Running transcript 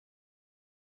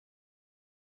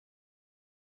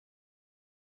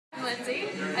Lindsay.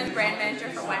 I'm the brand manager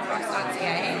for winefox.ca,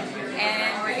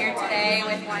 and we're here today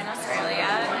with Wine Australia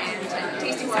and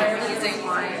tasting some amazing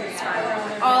wines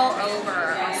from all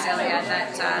over Australia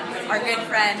that our good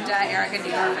friend Erica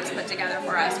has put together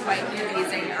for us. Quite an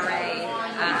amazing array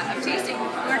of tasting.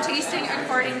 We're tasting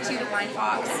according to the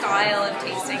Winefox style of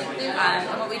tasting,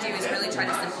 and what we do is really try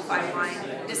to simplify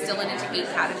wine, distill it into 8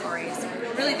 categories.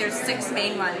 Really, there's 6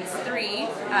 main ones, 3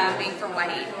 being for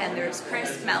white, and there's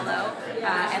crisp, mellow,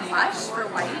 and lush for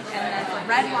white, and then for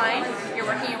red wine, you're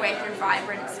working your way through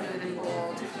vibrant, smooth, and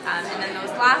bold. And then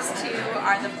those last 2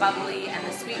 are the bubbly and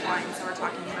the sweet wines, so we're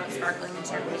talking about sparkling and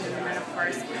champagne, and then of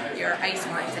course your ice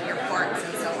wines and your ports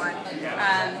and so on.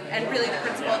 And really the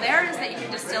principle there is that you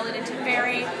can distill it into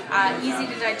very easy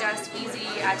to digest, easy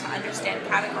to understand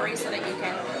categories so that you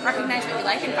can recognize what you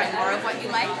like and find more of what you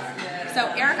like. So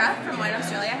Erica from Wine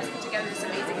Australia has put together this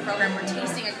amazing program. We're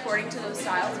tasting according to those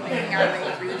styles, making our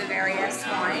way through the various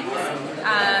wines.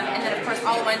 And then of course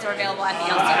all the wines are available at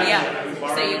the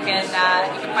LCBO, so you can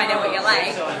find out what you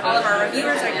like. All of our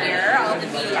reviewers are here, all of the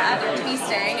media, they're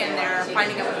tasting and they're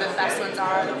finding out what the best ones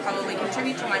are. They'll probably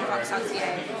contribute to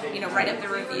winefox.ca, write up the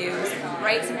reviews,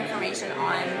 write some information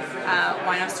on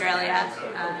Wine Australia,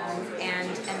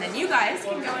 and then you guys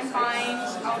can go and find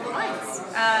all the wines,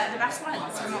 the best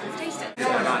ones from what we've tasted.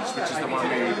 Lunch, which is the one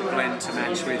we blend to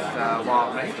match with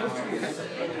wild meat,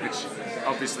 which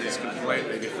obviously is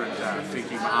completely different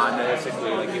thinking behind it.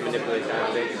 Basically, like you manipulate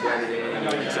that, then you blend it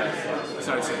in.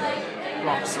 So it's a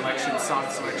block selection,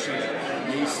 site selection,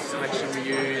 yeast selection we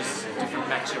use, different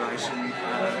maturation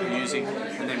we're using,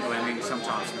 and then blending.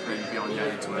 Sometimes we blend beyond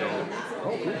that into it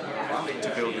all to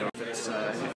build it.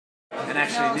 And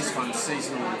actually this one's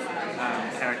seasonal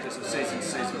characters of season to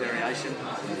season variation.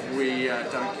 We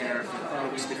don't care if it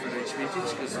looks different each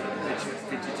vintage because each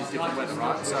vintage is different weather,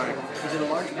 right? So is it a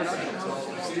large production?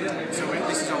 So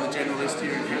this is on the general list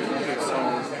here in Finland. We've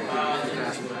sold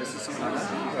 1,000 places, something like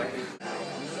that.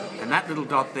 And that little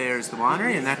dot there is the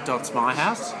winery, and that dot's my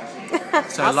house.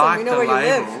 So awesome, like we know the where you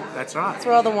label, live. that's right. That's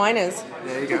where all the wine is.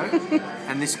 There you go.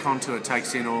 And this contour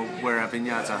takes in all where our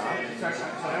vineyards are.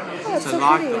 Oh, so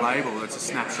like pretty. the label, it's a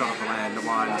snapshot of the land. The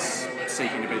wine's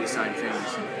seeking to be the same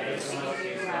things.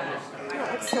 Oh,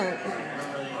 excellent.